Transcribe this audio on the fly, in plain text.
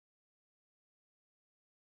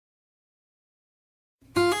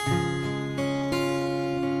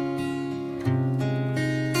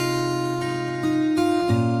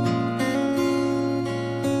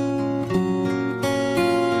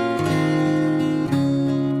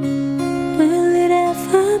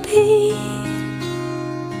be.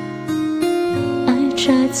 I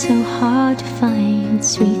tried so hard to find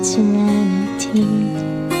sweet serenity.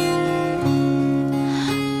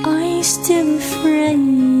 Are you still afraid?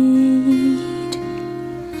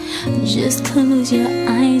 Just close your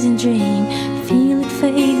eyes and dream, feel it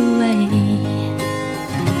fade away.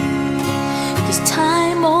 'Cause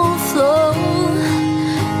time won't flow,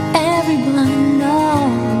 everyone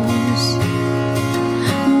knows.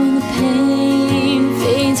 When the pain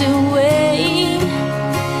fades away,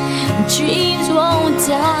 dreams won't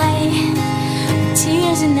die.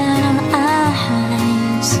 Tears in our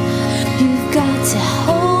eyes, you've got to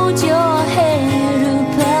hold your head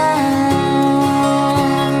up high.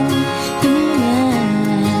 Yeah.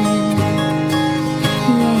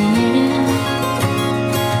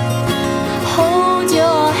 Hold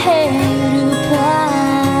your head up high.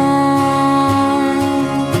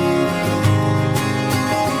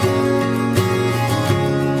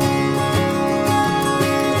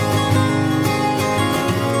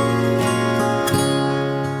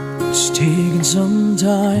 It's taken some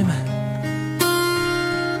time,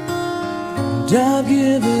 and I've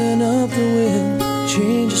given up the will to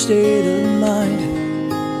change your state of mind.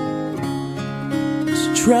 So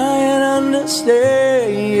try and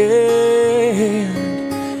understand,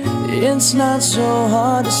 it's not so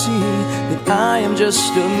hard to see that I am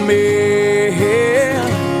just a man.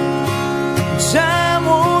 Time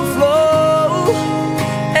won't flow,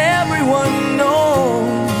 everyone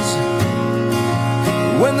knows.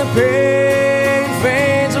 When the pain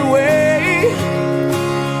fades away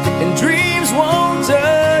and dreams won't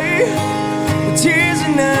die, the tears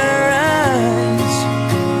in our eyes,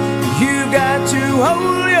 you've got to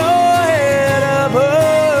hold your head up high.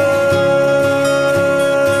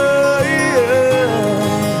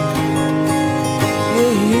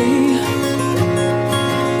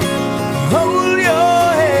 Hold your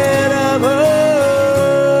head up high.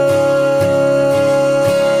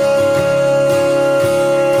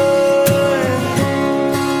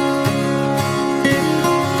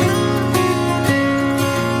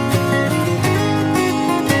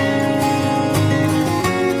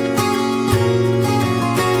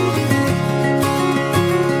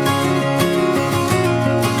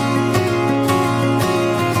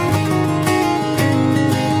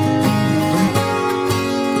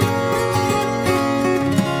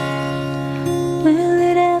 Will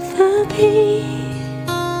it ever be?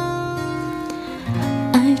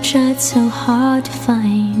 I've tried so hard to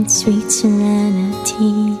find sweet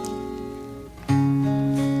serenity.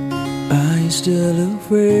 Are you still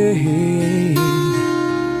afraid?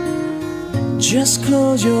 Just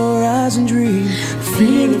close your eyes and dream,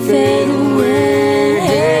 feel it fade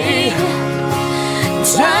away.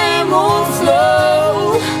 Time won't flow,